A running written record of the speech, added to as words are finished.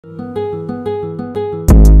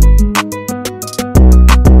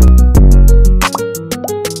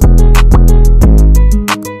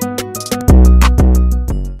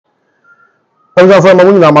for my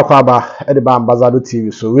woman makwaba at the Ambassador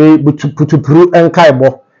TV. So we put and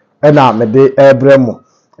kaibo and me de ebremo.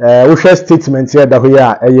 We share statement here that we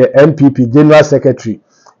are NPP General Secretary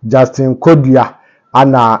Justin Kodua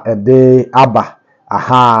ana ede aba.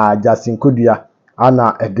 Aha, Justin Kodua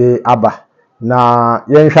ana ede aba. Na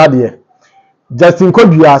yen hwade Justin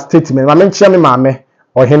Kodua statement ma menchia me maame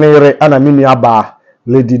ohenere ana minu aba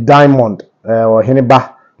Lady Diamond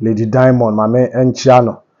oheneba Lady Diamond maame enchia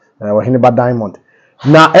no oheneba Diamond.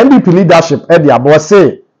 Now NPP leadership at the abo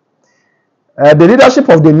say the leadership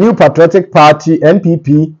of the New Patriotic Party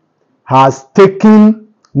NPP has taken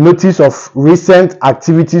notice of recent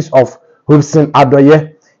activities of Hobson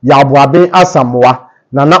Adoye, Yabuabe Asamoah,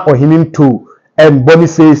 Nana Ohininto, and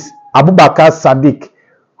Boniface Abubakar Sadiq,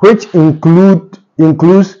 which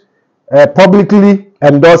includes publicly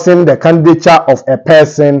endorsing the candidature of a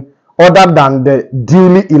person other than the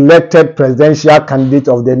duly elected presidential candidate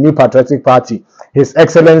of the New Patriotic Party, His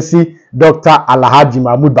Excellency Dr. Alhaji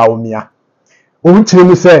Mahmoud Bawumia.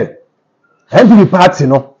 Ohunchiremu say NPP party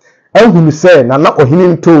no ehunu say Nana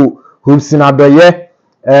Ohininto Hobson Adoye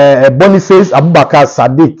Boniface Abubakar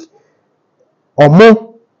Sadiq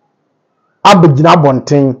omo abegina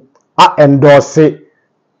bonten a endorse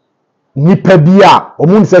nipa bia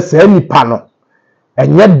omo nse se nipa no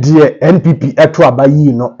enye de NPP eto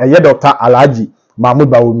abayi no eye Dr. Alhaji Mahmoud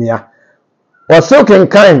Bawumia also can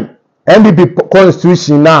kind NPP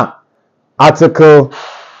constitution na article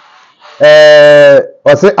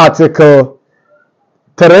article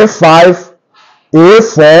 35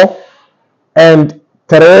 A4 and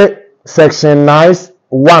 3 section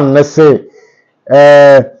 9(1) let's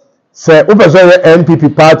say ubezo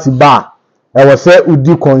NPP party ba was say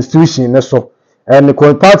udi constitution so and the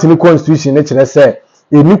party ni constitution na kire say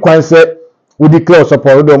eni kwan say udi declare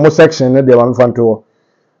support the mo section na dey wan fanto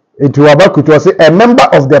it will abakuto say a member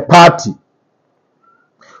of the party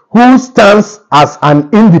who stands as an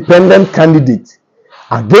independent candidate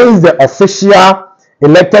against the official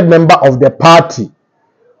elected member of the party,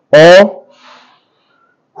 or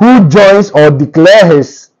who joins or declares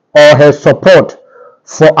his or her support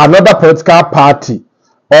for another political party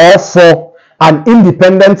or for an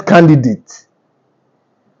independent candidate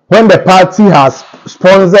when the party has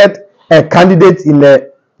sponsored a candidate in a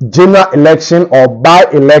general election or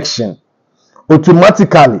by-election,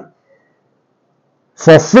 automatically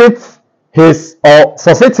forfeit his or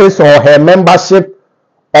her membership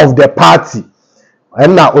of the party.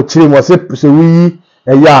 And now in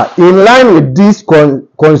line with this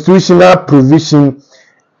constitutional provision,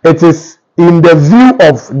 it is in the view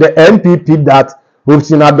of the NPP that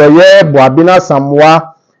Hobson Adoye, Bawumia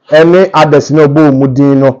Asamoah, any others Nobo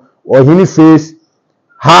Mudino or Boniface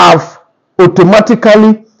have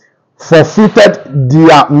automatically forfeited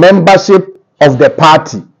their membership of the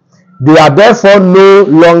party. They are therefore no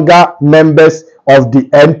longer members of the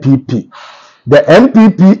NPP. The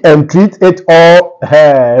NPP entreat it all.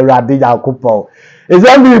 Radical couple. Is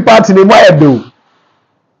NPP party ni mo edo?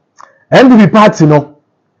 NPP party no.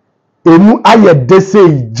 Emu aye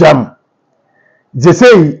dese jam.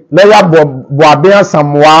 Dese leya Bawumia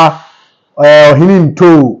Asamoah,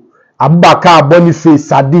 Ohininto, Abubakar Boniface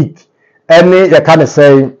Sadiq. Any you can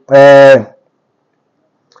say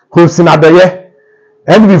Hobson Adoye.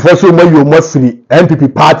 NPP for so mo you mo free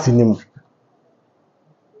NPP party ni mo.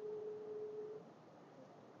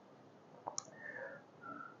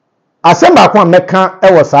 Asemba kwa meka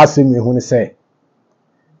ewo saa asemi hu ni say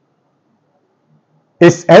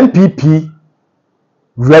is NPP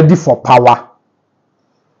ready for power?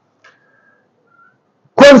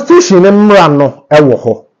 Constitution mmra no ewo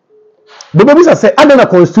ho. Bobo bisa say adena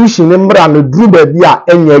constitution mmra no duru ba bia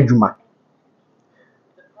enya adwuma.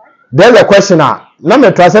 There's a question na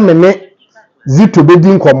me try say me Zito bedi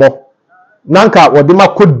nkomo. Nanka wodima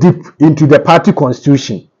go deep into the party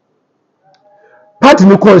constitution. Party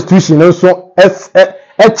no constitution nso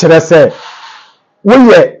kire say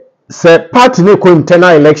we say party no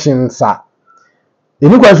internal elections a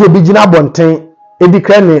eni kwa so bi gina bonten e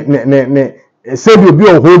declare ne say bi obi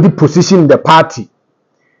hold the position in the party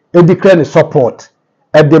e declare ne support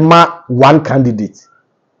e dey ma one candidate.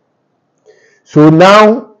 So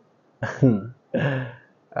now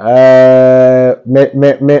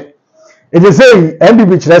it is say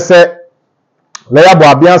NPP kire say leya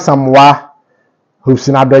Bawumia Asamoah,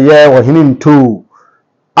 Hobson Adoye, Ohininto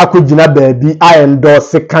akogina baabi I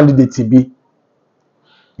endorse candidate bi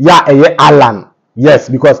ya eye Alan. Yes,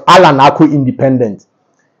 because Alan ako independent,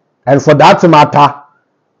 and for that matter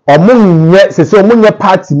omunye se omunye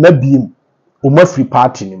party mabiem omo free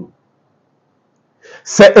party nim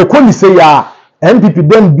se ekoni se ya NPP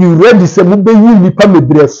dem be ready se mo be yi nipa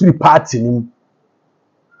mebre free party nim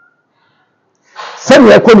Send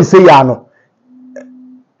me a call say yano.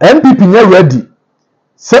 NPP ne ready.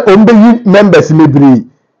 Say ombe members mebre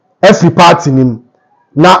every party nim.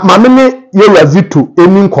 Na mamene ye Zito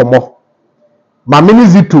eni nkomo. Mamene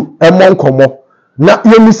Zito emo nkomo. Na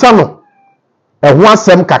yemisa no ho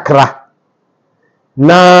asem kakra.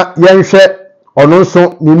 Na yenhwe ono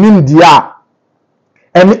nso ni nimdia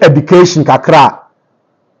any education kakra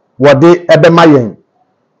wode ebema yen.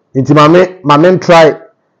 Inti mame try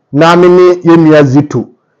na mini yemia Zito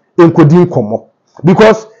enkodi nkomo.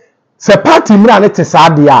 Because the party mra ne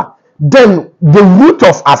tesadia, then the root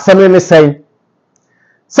of assembly say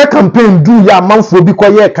campaign do ya manfo bi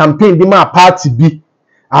koye campaign di ma party bi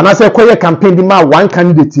anase koye campaign di ma one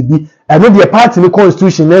candidate bi eno the party ni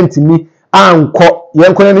constitution entimi anko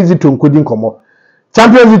yenko ne Zito nkodi nkomo.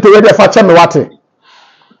 Champion Zito we dey fa che me wate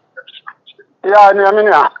ya ni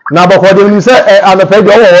amina na bokode ni say anafa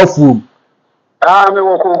de wo fu me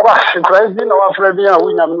wo ko kwa crazy na wa fra bi a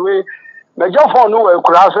wunyam we me jofo no we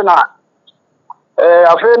kura so na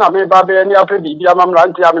afi na me ba be ni afi bi amamra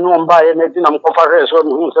nti am no mba ye na di na mkofa hwe so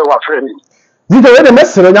me se wa fra ni Zito we dey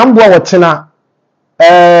mesere nyambo wo chena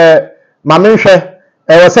mame hwe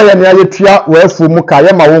wo say ye na ye tua wo afu mu ka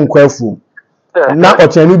ye ma wo nkwa afu na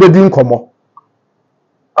ocheni be di nkomo.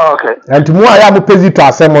 Okay. And mu aya mu Zito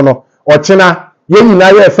asem no ochena ye nyina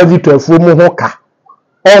ye fa Zito afu mu ho ka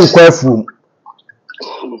onkwa afu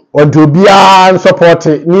odobia support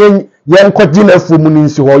ni ye nkodi na afu mu ni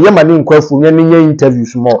nsi ho ye ma ni nkwa afu ye ni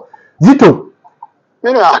interviews mo Zito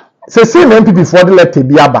mina se na NPP for the letter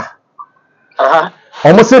bi aba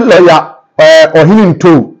omo se lawyer ohini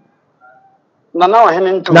nto na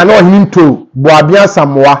ohini nto Boabia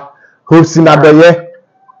Samoa Hosina Doye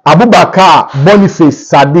Abubakar Boniface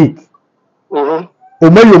Sadiq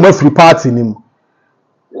omo free party nim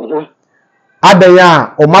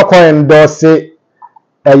adanya omakọ endorse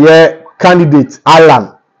candidate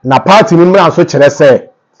Alan na party nim na so kire say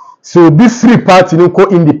so be free party nim ko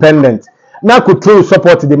independent na control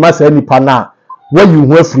support the mass nipa na when you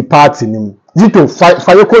want free party nim Zito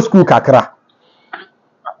fire ko school kakra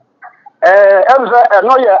emza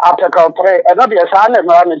no ye article 3 no be sa na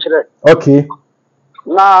ma ni kire okay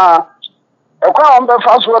na ekwa on be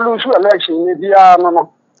fa so lu su election ni bia no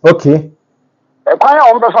okay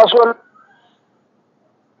ekwa on be fa so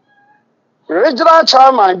regional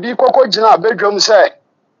chairman bi koko gina bedwam say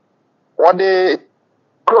wode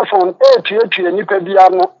microphone etue nipa bia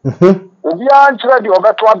no obi a nkire de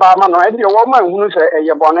obeto aba ma no e de wo ma hunu say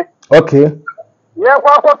eye bone okay ye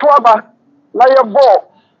kwa kwato aba na ye bo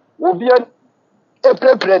obi a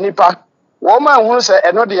eprepre nipa wo ma hunu say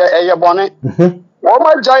eno de eye bone wo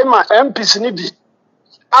ma jaima MPs ni bi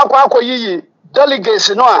akwa yiyi delegates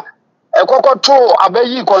no a ekokoto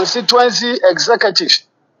abayi constituency executive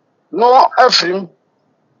no afrim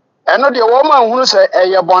eno de wo ma hunu say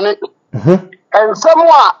eye bone ensem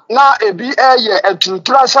a na ebi eye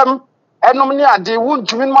atuturasam enom ni ade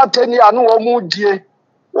wuntumi matani anu wo mu die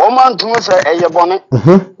wo ma ntumi say eye bone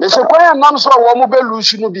me se kwan nam so wo mu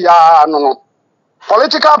belusu no bia no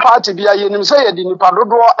political party bia yenim say ye di nipa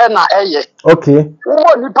dodo na eye okay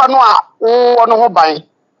wo nipa no a wo no ho ban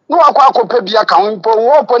no akwa akopa bia ka wo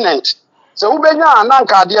wo opponent se wo benya na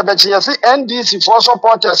nka ade be che se NDC for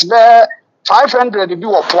supporters be 500 bi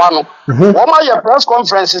wo poa no wo ma ye press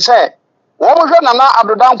conference say wo mo hwe na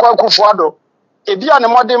adodan kwa kufuado ebia ne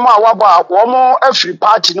mode ma wabo a wo mo afri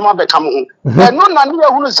party ne ma beka mo ho eno na ne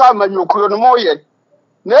ehunu sa manyokuro no mo ye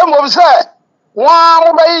na emo se wa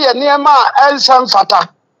mo be ye ne ma ensam fata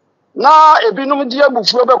na ebinum di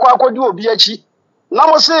abufuo be kwa akodi obi achi na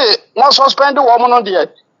mo se mo suspend wo mo no de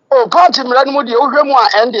o party mra no mo de ohwe mu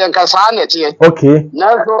a ende nkasa na tie okay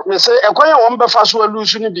na so me se ekwan wo mbe fa so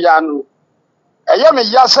alusu ni bia no eye me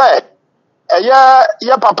ya se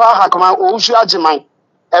eye papa hakoma ousu agiman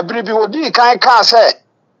ebiri bi odi kan ka se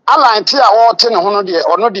alanti a wo te ne ho no de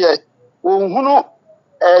ono de ohunu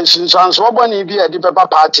sinsanso obani bi e di papa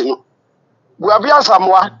party no Bawumia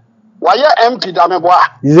Samoa waye MP da meboa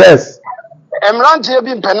yes emrantie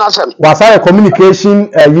bi mpenasem wasare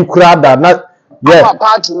communication yikura da na yeah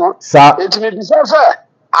party no sa etimi bi se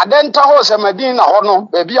adenta ho se madin na ho no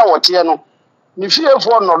be bia wote no ni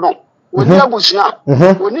fiefo no no oni abusia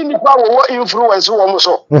oni nipa wo influence wo mo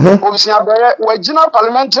so obusia be wagina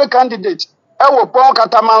parliamentary candidate e wo pon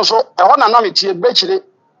kataman so e ho na na metie bekire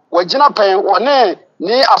wagina pen woni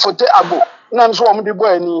ni afote abo na nso wo mo de bo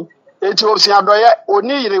ani eti obusia doye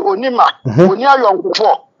oni yire oni ma oni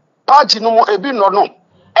ayonkofo party no mo ebi no no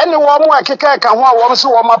ene wo mo akeka ka ho a wo so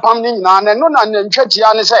wo mapam ni nyina na no na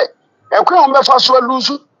ntwatia ne say ekwan wo befa so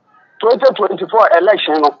alusu 2024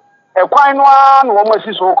 election no ekwan no a no wo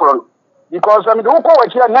masi so okro because I mean the Uko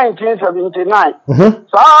was here 1979.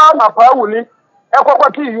 Sa na Pauli,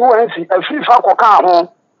 Equati UNC, a FIFA Cocan,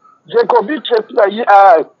 Jacobi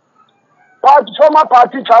former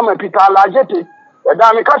party chairman Peter Lajeti, the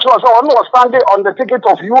Damikash was standing on the ticket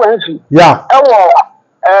of UNC. Yeah.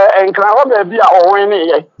 And Krahobe Bia or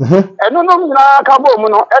Winnie. And no Cabo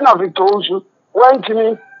Muno, and of Victor went to me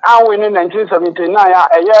and win in 1979,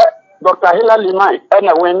 a year, Dr. Hillary Mai, and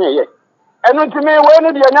a winnie. And to me,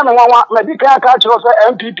 when the Yanaman medical catch was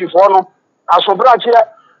NPP for no, as for Brachia,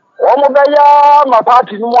 Omobaya, my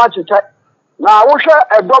party, no watch it. Now, I wish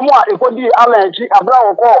a Domoa, it would be allergy, a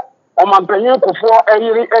brown call, or my penny for a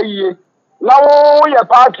year. Now, your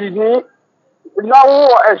party, now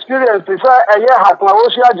experience, a year has my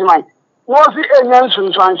ocean mind. Was the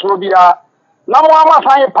Indian science will be a now I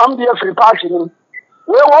find a pump here free party. Well,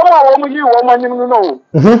 woman, you woman, you know.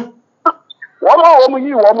 Woman,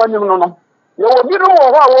 you woman, you know. You will be no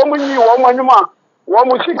woman, you woman,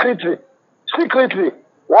 woman secretly.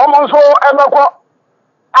 Woman so ever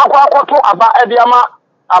aqua about Ediama,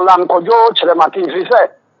 Alan Kojo, Chelemati. He said,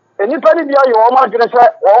 anybody be your woman, going to say,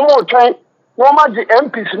 one more train, woman, the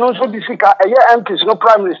MPs, no so be sick, a year MPs, no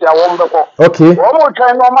prime minister, one before. Okay. One more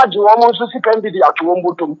time, woman, the woman, so sick and be the actual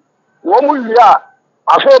bottom. Woman, yeah,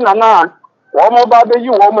 I say, Nana, one more baby,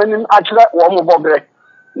 you woman, actually, one more bobby.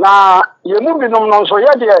 Now, you move in on so,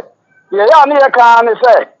 yeah, dear. Yeah, near can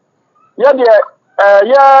say, yeah,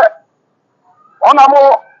 yeah, on a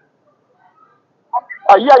more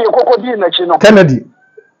a year you could be national. Kennedy,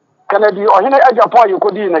 or any other point you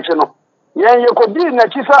could be national. Yeah, you could be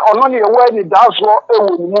national on only a way in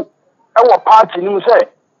the our party, you say,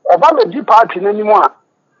 about the party anymore.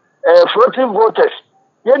 Floating voters.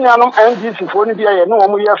 Yeah, no NDC for India, no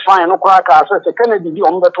more fine, no crack as a Kennedy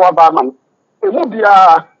on the 12 barman. It would be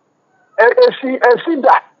a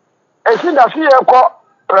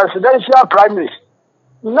presidential primaries,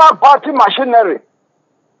 not party machinery,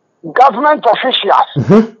 government officials,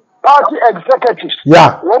 party executives.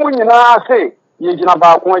 Yeah. Woman, you know, say, you know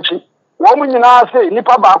about watching. Woman, you know, say,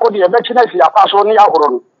 Nipa Bako, the electionist, your passo near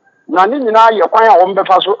Horon. Nani, you know, your choir on the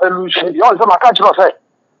passo illusion. You also, my catcher say,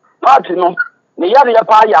 party no, the Yaria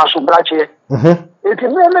Paya, so brache. It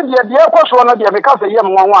is mainly the dear person, because a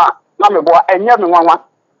young one, Namabo, and young one.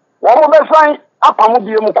 One of the sign.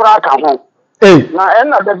 Apamubium crack at home. Eh, now,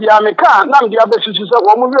 and the Biamica, none of the other sisters that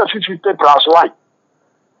woman will 50 plus one.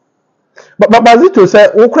 But Zito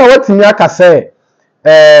said, Okra, what Yaka say,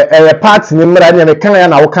 a party in the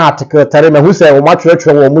Canadian article, Tarima, who said, much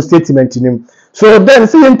retro or statement in him. So then,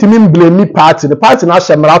 seeing to me blame me party, the party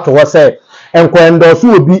national Marato was say, and Quendos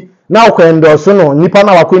will be now Quendos, no,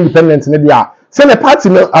 Nipana independent in the send a party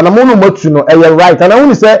and a monomotuno, and you're right, and I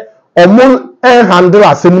only say, or moon and handle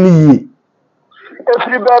a semi.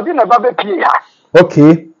 Every baby na baby pia.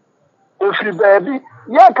 Okay. Every baby,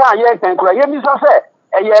 yeah, can cry. Yeah, Mister say,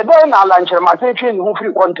 yeah, then I lunch my teaching who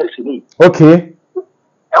free contest ni. Okay.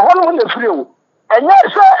 And one the free. And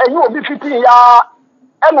yes, sir, and you will be 50 ya.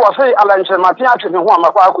 And was say I lunch my teaching who am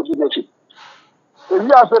I could do it. If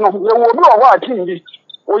you are saying you will know what team be,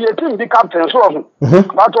 or your team be captain so.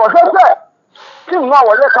 But what I say, team now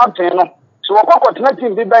was a captain. So I got to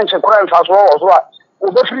team be bench and crime fast or what.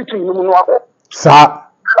 Over free team no more. Sa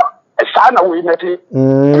na we neti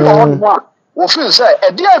wo feel say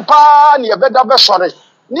e dey pa na ye beda be sore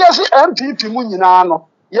na ye say MPP mu nyina no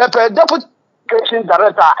ye pe deputy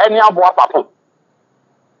director eni abo apapon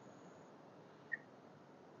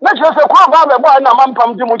na je say kwa ba be boy na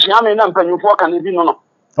mampam di mu chiame na mpanyufo ka na bi no.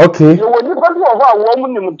 Okay, ye woni pa bi wo ho a wo mu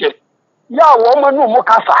nim de ya wo mu no mu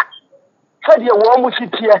kasa say de wo mu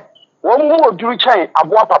sitie wo mu oduru chen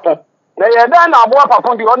abo apapon. Na ye dan na abo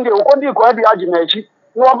apapon di on de okodi ko adu agi na echi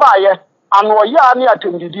no ba ye ano ya na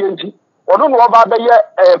atendidi enti ono no ba be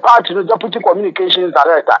ye party no deputy communications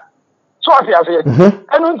director so afi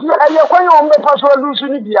enu nti eye kwan yo mbe paso lusu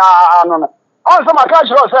ni bia no no on so maka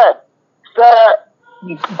chiro se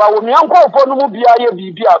Bawumia Zito no mu bia ye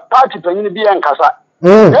bibia party panyin bia nkasa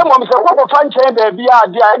e mo se ko fanche be bia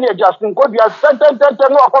dia na Justin ko bia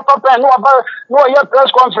tenten no akota pen no ye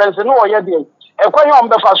press conference no ye dia ekwanyo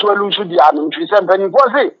mbefa so alusu dia no ntwi se mpani ko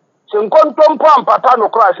se nkontompo ampata no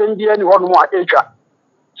kra se ndie ni hono mu a etwa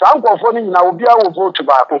sa nkofo ni nyina obi a wo vote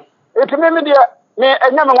baako etime dia me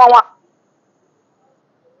enya me nwanwa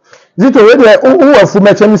Zito we dia uwafu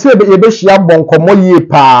mechem se ye be hia bonkomo yie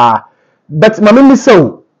pa but mama mi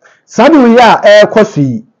sew sadi we ya kwaso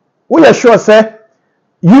yi wo ye sure se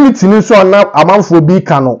unity ni so na amanfo bi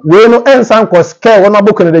ka no we no ensan ko scale wona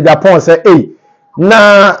bokene de Japan se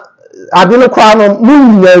na adino kwa no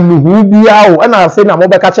munya nuhu bia o na ase na mo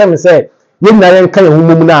be ka che me se ye nyina ye nka ye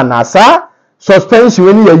humum na na sa suspension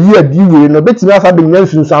when you year diwe no betimi asa be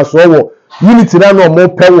nyansu nsanso wo unity na no mo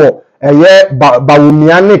pe wo eye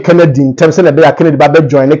Bawumia ne Kennedy in terms na be ya Kennedy ba be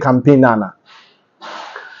join the campaign na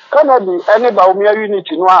Kennedy ene Bawumia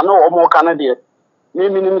unity no a no mo Kennedy ni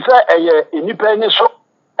minim se eye enipa ni so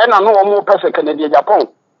e na no mo pese Kennedy Japan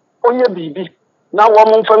onye bibi na wo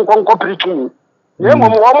mo mfa nkonko preaching ye mo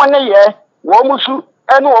wo ne ye wo mo su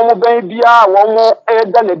ene wo mo ban bia wo mo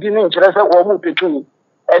da na bi ni nkire se wo mo preaching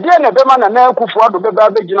e de na be ma na Akufo Addo be ba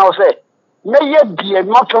be gina wo se meye die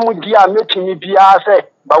mafam die a metimi bia se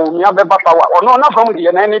Bawumia be ba power ono na fam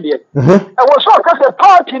die na ne die e wo so ka se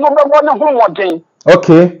party no be won ho modern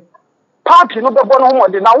okay party no be won ho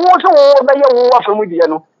modern na wo so wo be ye wo afam die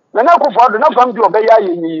no na Akufo Addo na fam die obe ya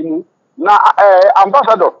ye mu na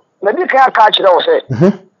ambassador na bi kan aka kire wo se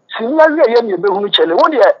sinya wie ye ne be hunu chele wo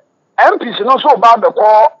de MPs no so ba be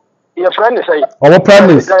ko ye friend say our prime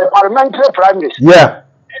minister parliamentary prime minister yeah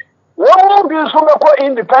One be so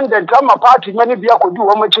independent, I'm a party, many be a could do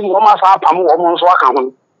one matching woman's apam, woman's work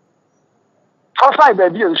on. First time,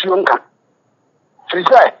 baby, and Shunka. She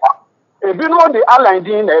said, if you know the airline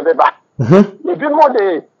dean, everybody. If you know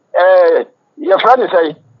the, your friend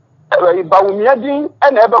say, Bawumia dean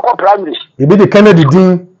and ever co primaries. It be the Kennedy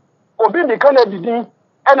dean. Or be the Kennedy dean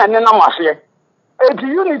and an enormous here. A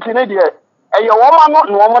unity in India, and your woman not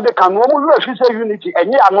normal, they can normally say unity,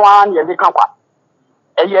 and yet one year they come up.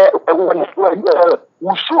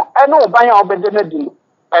 Wusu eno obanya obedene di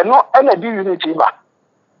eno ena di unity ba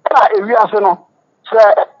na ewiase no se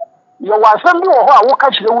ye wasem bi wo ho a wo ka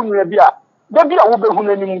kire wo nua bi a da bi a wo behu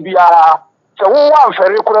nanim bia se wo wa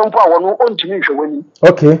afere kora mpo a wo no ontimi hwe wani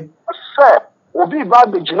okay se obi ba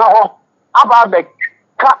be gina ho aba be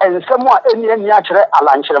ka ensem a eni a kire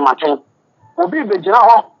alankire maten obi be gina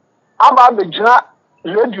ho aba be gina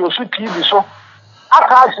radio so TV so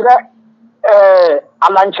aka kire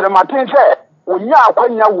alankire maten se onya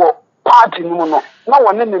akwanya wo party no no na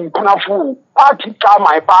wone ne mpanafu party ka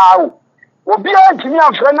my paa obi antimi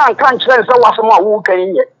afre na nka nkire se wasem a wo kan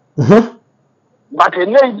ye but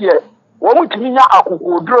eneye wo mutimi nya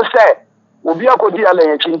akokoduro se obi akodi ala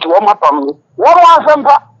ye chinti wo mapam wo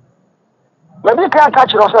wasempa maybe kan ka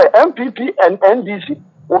kire se NPP and NDC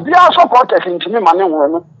obi a supporters ntimi mane wo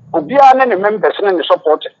no obi a ne members ne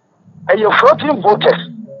support eye floating voters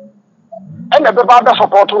and the Baba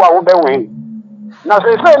support who are obeying. Now,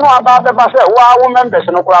 they say no about the Bassa, wow, members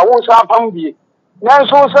and a crowd who are from the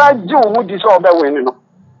Nanso side Jew who disobey winning.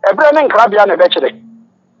 A burning crabian eventually.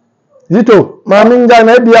 Zito, Maminga,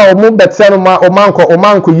 maybe I'll move that Sanoma or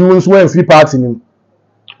Manco, you will swear free party.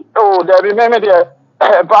 Oh, there remember the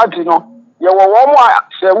party, no. You were one more,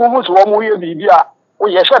 say, who was one way be beer.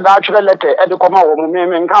 We said actually letter at the common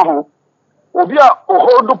woman and come home. Obia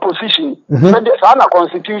hold the position, but the Sana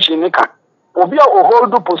constitution. Obi a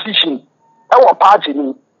hold the position our party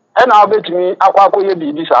ni and I'll bet me akwako ye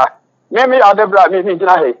bibi sa me adebra me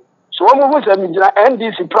gina he so wo mu se me gina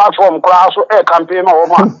NDC platform class so e campaign ma wo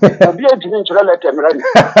ma obi e gina nchire letter mra ni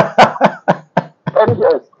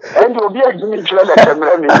and obi e gina nchire letter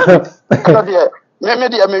mra ni so de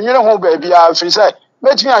me nwere ho ba bia free say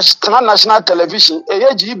betimi a national television e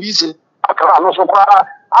ye GBC akara no so kwa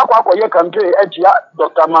akwako ye campaign etia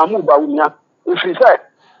Dr. Mahmoud Bawumia e free say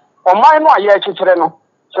o mai no aye chichire no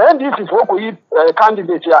say NDC for ko yi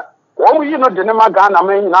candidate ya o mu yi no de ne maga na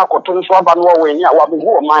man na akoto nso aba no wo eni a wa be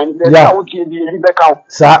ho man de na wo tie di be ka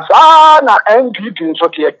sa na NPP nso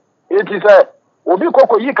tie it is obi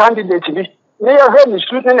koko yi candidate bi ne ye he ni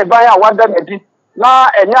student ne ban a wada na di na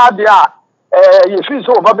enya ade a ye fi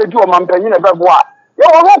so oba be di o mampanyi na be bo a ye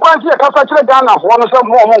wo ho kwan se ka sa kire Ghana ho no se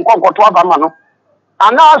mo nkonkoto aba ma no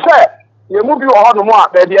ana se ye mu bi wo ho no mo a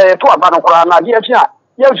be de ye to aba no kora na de afi a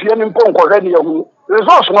yes you mean ponko ready you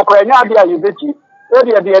resource no kwa nya dia yebeti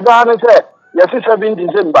e de da na say yes 7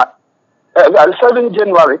 December 7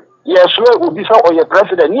 January yes we obi so oye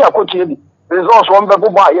president ni akotie bi resource won be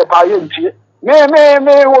bobo aye pa ye ntie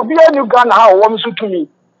me obi anu Ghana ha wo msutumi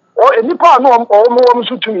o enipa no wo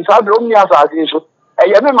msutumi sa be omni asase so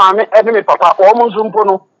eye me maame e me papa wo msumpo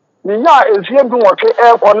no ni nya efie bi wotwe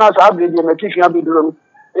e ko na sa be de matifia be duro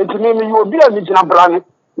enti me obi ani gina brane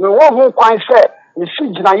me wo ho kwan se mi si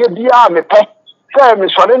gina ye bia me pe se mi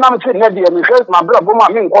sore na me se ne de mi hwe ma bra bo ma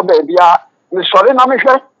me nko ba bia mi sore na me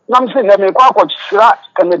hwe na me se ne me kwa akọchira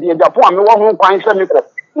Kennedy Japan a me wo ho kwan se me ko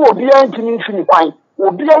wo bia ntimi nfi ni kwan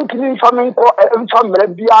wo bia ntimi nfa me nko nfa mre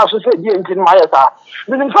bia so se die ntimi ma ye sa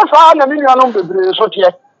mi ni fa na me nuanom bebre so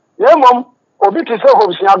tie ye mom obi ti se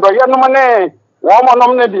hobsi adoye no ne wo mo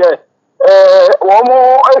nom ne de wo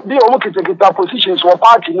mo bi o mo kitekita positions wo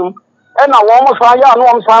party num e na wo mo sa ya no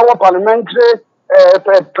wo sa wo parliamentary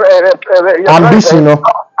ambition no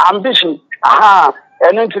ambition aha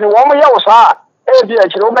eno ntini wo mo ye wo sa e bi a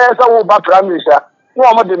kire wo be sa wo ba primaries a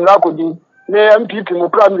wo mo de mra ko di ne MPP mo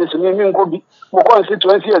primaries ni mi nko bi mo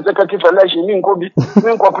constituency executive election mi nko bi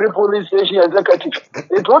mi nko police station executive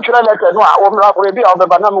e to twa letter no a wo mra ko bi a wo be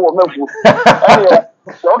ba na mo wo mafu ene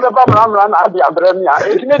wo be ba mra na abi abrami a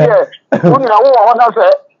e tini de wo ni na wo na se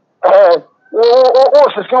o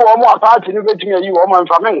sisi wo mo party ni betimi ayi wo mo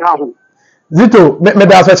mfa me nka ho Zito me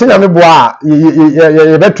da so chinya me bo a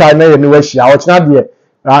ye be try na ye ni wa hia o china de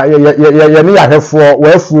ye ni ahwefo wa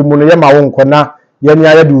afu mu no ye ma wo nkona ye ni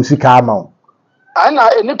aye de usika ama wo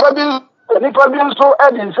ana enipa bi nso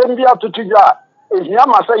e de nsem bi atotu ja ehia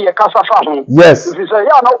ma se ye kasa fa ho yes if say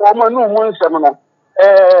ya na wo mo nu mu nsem no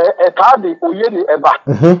taade oye ni eba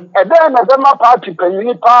ebe na be ma party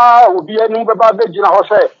panyini pa obi anu be ba be gina ho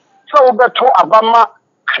se wo beto abama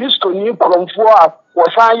Kristo ni kromfo a wo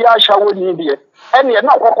san ya shawo ni de ene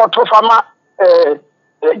na kokoto fama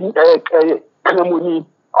kremoni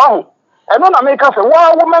eno na me ka se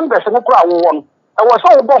wo members no kura wo won e wo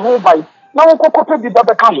so wo bo ho bai na wo kokoto bi ba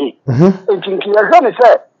be ka ho entinki ya gane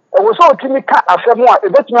se e wo so timi ka afemu a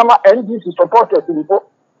ebetimi ma NDC supporters ni po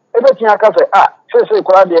ebetimi aka se se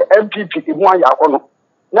kura de MPP ibu an ya kono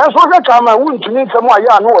na so se chama wuntuni nsemu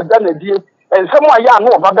aya no oda na die nsemu aya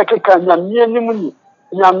no oba be keka nyamie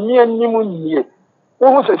nimu nie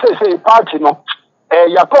wo se party no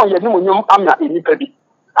ya ton ye nimu nyum amya enipa bi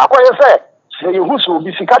akoye se ye huso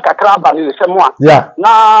bi sika kakra ba ne nsemu a na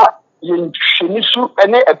ye nhwenisu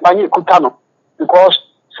ene epanye kuta no because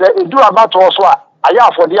se edu abato so a aya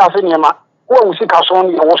afode ase niema wo wusika so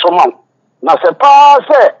ne wo so ma na se pa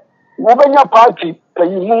se wo benya party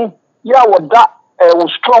panyimu ya woda wo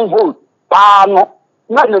stronghold pa no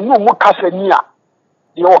na ne nu mu kasani a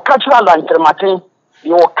ye wo kachira lantrematen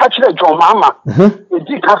ye wo kachira jomama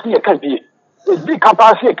edi kasi ye kabie edi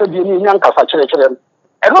kapasi ye kabie ni nyan kasa kire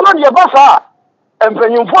eno no ye basa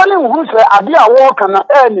empanyimfo ne hu se ade a wo kana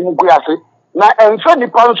ni mguase na emfe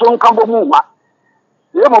nipa nso nkambo mu ma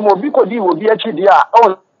ye mo bi kodi wo bi achi dia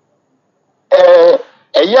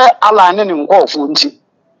eye ala ne nkofo nti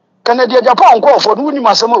Canada Japan nkofo no ni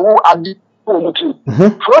masema wo ade wo muti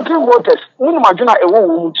floating waters ni madwuna ewo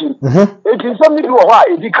wo muti eti nsem ni bi wo ho a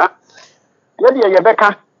edika ye de ye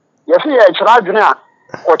beka ye se ye kyera adwene a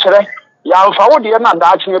ko kyere ya mfa wo de na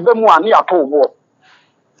da akye be mu a ne ya to wo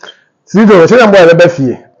Sido se mbo ele be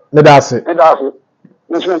fie me da ase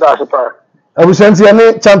nso da ase pa abusanti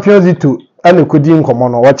ene Champions Zito ane kodi nkomo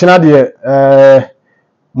no wo kyena de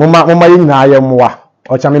moma ye nyina aye moa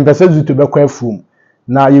o cha me mpese Zito be kwa afum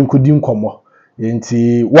na ye nkodi nkomo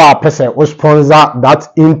enti wa pese o sponsor that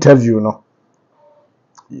interview no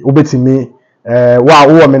obetimi wa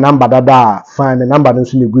wo me number dada fine me number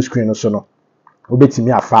nso ne good screen so no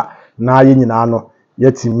obetimi afa na ye nyina no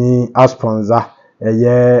yetimi a sponsor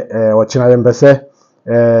ye o kyena ye mpese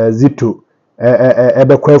Zito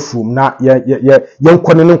ebekwa afum na ye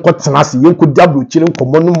nkone ne nkotenase ye nkodi abrochire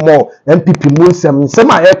nkomo no mo MPP mu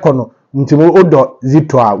nsem a ekono ntimo odo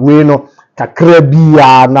Zito a we no kakra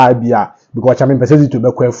bia na bia because chame pese Zito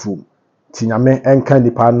bekwa afum tinyame enka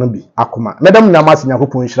nipa no bi akoma medam na masinya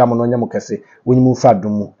kopon hira mo no nyam kese wonyimu fa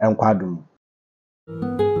dum enkwa dum